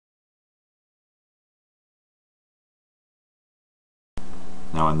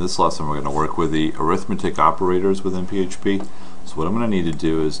Now in this lesson we're going to work with the arithmetic operators within PHP. So what I'm going to need to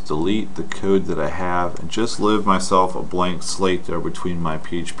do is delete the code that I have and just leave myself a blank slate there between my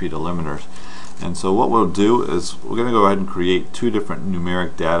PHP delimiters. And so what we'll do is we're going to go ahead and create two different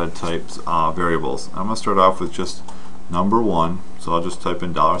numeric data types variables. I'm going to start off with just number 1, so I'll just type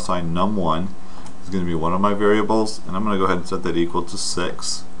in $num1 is going to be one of my variables, and I'm going to go ahead and set that equal to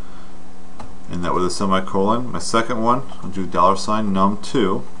 6, and that with a semicolon. My second one, I'll do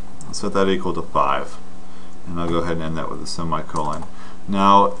 $num2 and set that equal to 5, and I'll go ahead and end that with a semicolon.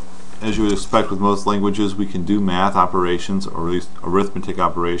 Now, as you would expect with most languages, we can do math operations, or at least arithmetic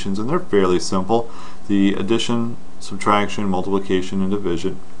operations, and they're fairly simple. The addition, subtraction, multiplication, and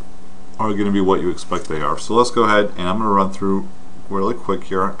division are going to be what you expect they are. So let's go ahead, and I'm going to run through really quick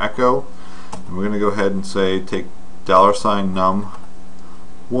here. Echo, and we're going to go ahead and say take $num1,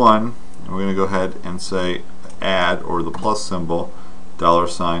 and we're going to go ahead and say add, or the plus symbol,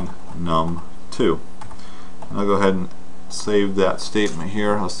 $num2. And I'll go ahead and save that statement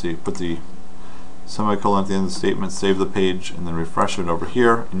here. Let's see, put the semicolon at the end of the statement, save the page, and then refresh it over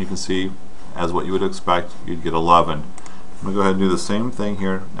here, and you can see, as what you would expect, you'd get 11. I'm going to go ahead and do the same thing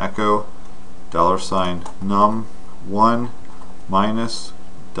here. Echo $num1 minus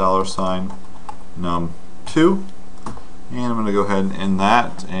 $num2, and I'm going to go ahead and end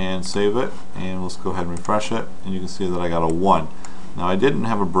that and save it, and let's go ahead and refresh it, and you can see that I got a 1. Now I didn't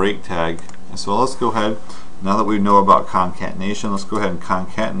have a break tag, so let's go ahead, now that we know about concatenation, let's go ahead and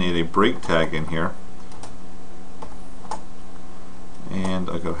concatenate a break tag in here, and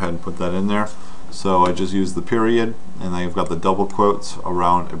I'll go ahead and put that in there. So I just use the period, and I've got the double quotes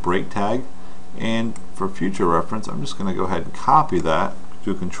around a break tag, and for future reference I'm just going to go ahead and copy that,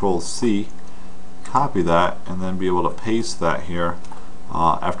 do Control-C, copy that, and then be able to paste that here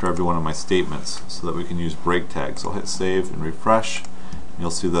after every one of my statements so that we can use break tags. I'll hit save and refresh, and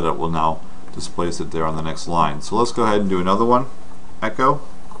you'll see that it will now displace it there on the next line. So let's go ahead and do another one. Echo,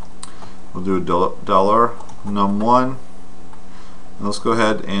 we'll do $num1, and let's go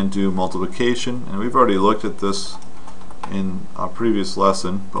ahead and do multiplication, and we've already looked at this in a previous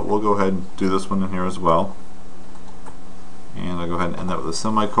lesson, but we'll go ahead and do this one in here as well, and I'll go ahead and end that with a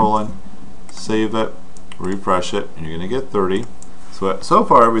semicolon, save it, refresh it, and you're going to get 30. So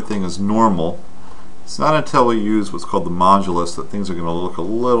far everything is normal. It's not until we use what's called the modulus that things are going to look a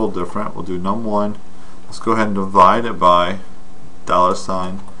little different. We'll do num1, let's go ahead and divide it by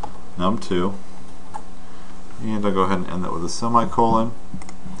 $num2, and I'll go ahead and end that with a semicolon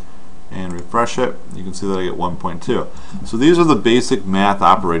and refresh it. You can see that I get 1.2. So these are the basic math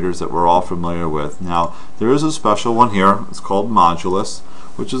operators that we're all familiar with. Now there is a special one here, it's called modulus,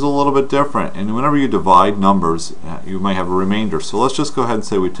 which is a little bit different, and whenever you divide numbers you might have a remainder. So let's just go ahead and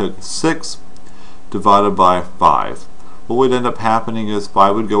say we took 6 divided by 5. What would end up happening is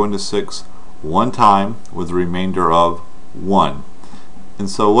 5 would go into 6 one time with a remainder of 1. And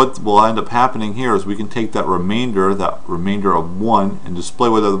so what will end up happening here is we can take that remainder of 1, and display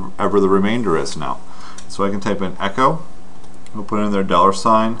whatever the remainder is now. So I can type in echo, we'll put in there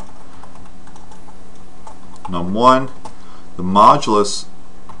 $num1. The modulus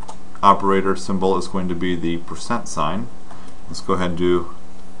operator symbol is going to be the percent sign. Let's go ahead and do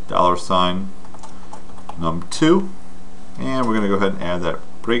 $num2, and we're going to go ahead and add that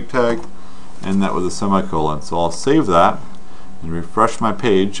break tag, and that with a semicolon. So I'll save that and refresh my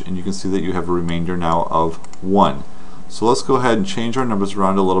page, and you can see that you have a remainder now of 1. So let's go ahead and change our numbers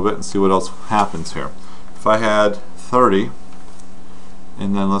around a little bit and see what else happens here. If I had 30,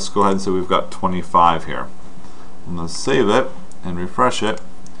 and then let's go ahead and say we've got 25 here. I'm going to save it and refresh it.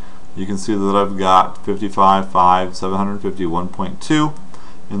 You can see that I've got 55, 5, 750, 1.2,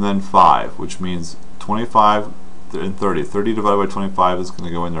 and then 5, which means 25 and 30. 30 divided by 25 is going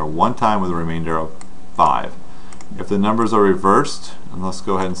to go in there one time with a remainder of 5. If the numbers are reversed, and let's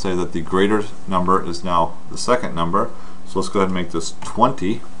go ahead and say that the greater number is now the second number, so let's go ahead and make this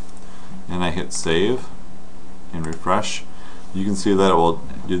 20, and I hit save and refresh. You can see that it will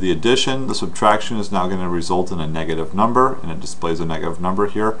do the addition. The subtraction is now going to result in a negative number, and it displays a negative number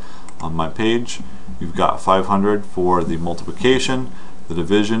here on my page. You've got 500 for the multiplication. The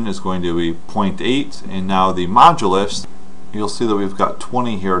division is going to be 0.8, and now the modulus, you'll see that we've got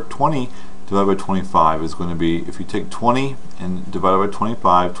 20 here. 20 divided by 25 is going to be, if you take 20 and divide it by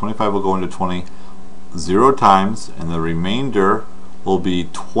 25, 25 will go into 20 0 times, and the remainder will be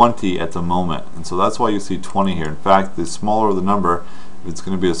 20 at the moment. And so that's why you see 20 here. In fact, the smaller the number, it's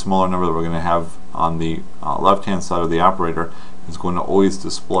going to be a smaller number that we're going to have on the left hand side of the operator, is going to always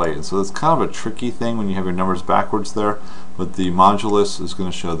display. And so that's kind of a tricky thing when you have your numbers backwards there, but the modulus is going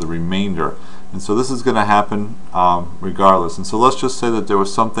to show the remainder. And so this is going to happen regardless. And so let's just say that there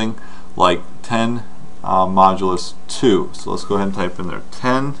was something like 10 modulus 2. So let's go ahead and type in there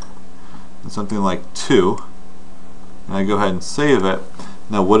 10 and something like 2. And I go ahead and save it.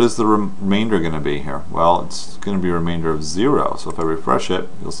 Now what is the remainder going to be here? Well, it's going to be a remainder of 0. So if I refresh it,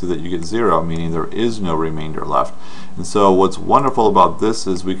 you'll see that you get 0, meaning there is no remainder left. And so what's wonderful about this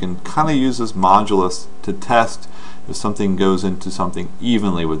is we can kind of use this modulus to test if something goes into something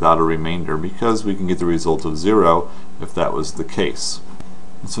evenly without a remainder, because we can get the result of 0 if that was the case.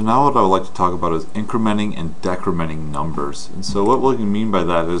 And so now what I would like to talk about is incrementing and decrementing numbers. And so what we can mean by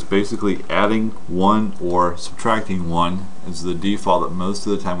that is basically adding 1 or subtracting 1 is the default that most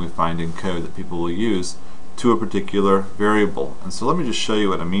of the time we find in code that people will use to a particular variable. And so let me just show you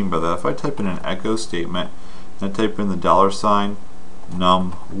what I mean by that. If I type in an echo statement and I type in the $num1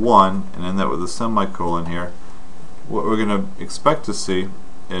 and end that with a semicolon here, what we're going to expect to see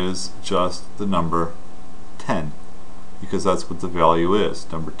is just the number 10. Because that's what the value is,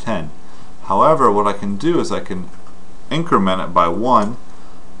 number 10. However, what I can do is I can increment it by 1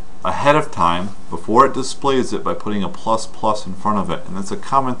 ahead of time before it displays it by putting a plus plus in front of it. And that's a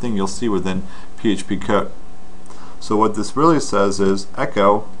common thing you'll see within PHP code. So what this really says is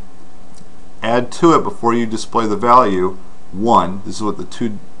echo, add to it before you display the value 1. This is what the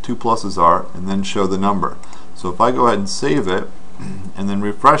two pluses are, and then show the number. So if I go ahead and save it and then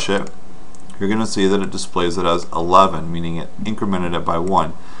refresh it, you're going to see that it displays it as 11, meaning it incremented it by 1.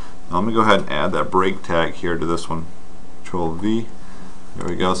 Now I'm going to go ahead and add that break tag here to this one. Control V. There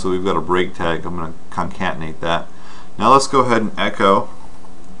we go. So we've got a break tag. I'm going to concatenate that. Now let's go ahead and echo.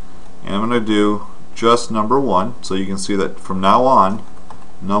 And I'm going to do just number 1. So you can see that from now on,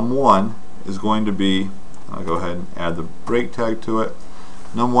 num1 is going to be, I'll go ahead and add the break tag to it.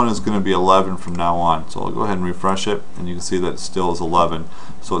 Num1 is going to be 11 from now on. So I'll go ahead and refresh it, and you can see that it still is 11.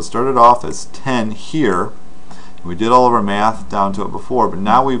 So it started off as 10 here. We did all of our math down to it before, but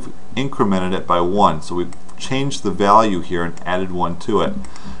now we've incremented it by 1. So we've changed the value here and added 1 to it.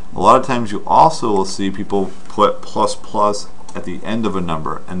 A lot of times you also will see people put plus plus at the end of a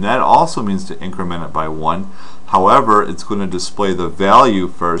number, and that also means to increment it by 1. However, it's going to display the value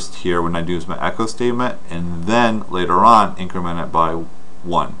first here when I use my echo statement, and then later on increment it by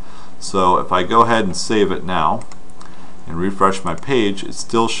 1. So if I go ahead and save it now and refresh my page, it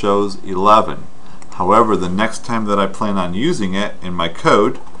still shows 11. However, the next time that I plan on using it in my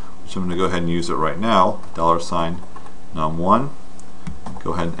code, which I'm going to go ahead and use it right now, $num1,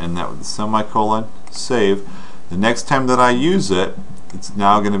 go ahead and end that with a semicolon, save. The next time that I use it, it's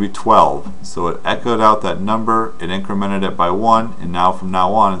now going to be 12. So it echoed out that number, it incremented it by 1, and now from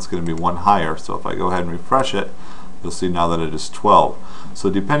now on it's going to be 1 higher. So if I go ahead and refresh it, you'll see now that it is 12. So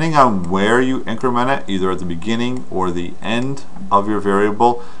depending on where you increment it, either at the beginning or the end of your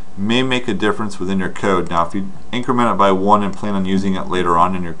variable, may make a difference within your code. Now if you increment it by 1 and plan on using it later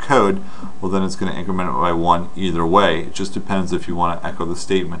on in your code, well then it's going to increment it by 1 either way. It just depends if you want to echo the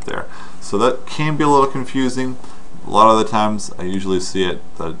statement there. So that can be a little confusing. A lot of the times I usually see it,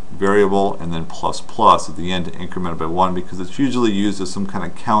 the variable and then plus plus at the end to increment it by 1, because it's usually used as some kind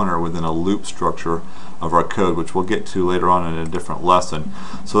of counter within a loop structure of our code, which we'll get to later on in a different lesson.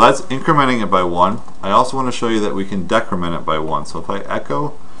 So that's incrementing it by 1. I also want to show you that we can decrement it by 1. So if I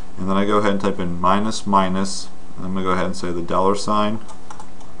echo and then I go ahead and type in minus minus, and I'm going to go ahead and say the $num1,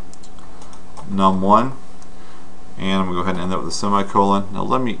 and I'm going to go ahead and end that with a semicolon. Now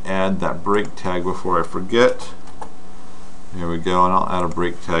let me add that break tag before I forget. Here we go, and I'll add a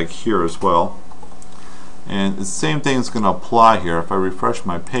break tag here as well. And the same thing is going to apply here. If I refresh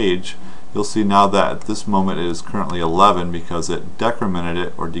my page, you'll see now that at this moment it is currently 11 because it decremented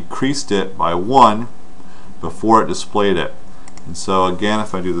it or decreased it by 1 before it displayed it. And so again,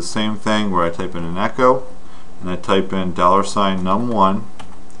 if I do the same thing where I type in an echo and I type in $num1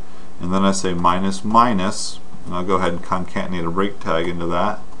 and then I say minus minus, and I'll go ahead and concatenate a break tag into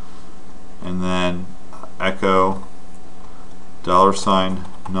that, and then echo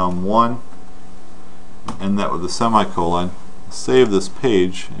 $num1, end that with a semicolon, save this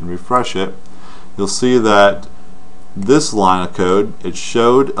page and refresh it, you'll see that this line of code, it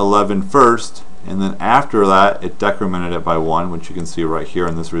showed 11 first, and then after that it decremented it by 1, which you can see right here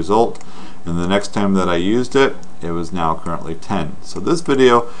in this result, and the next time that I used it, it was now currently 10. So this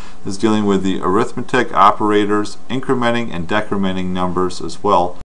video is dealing with the arithmetic operators, incrementing and decrementing numbers as well.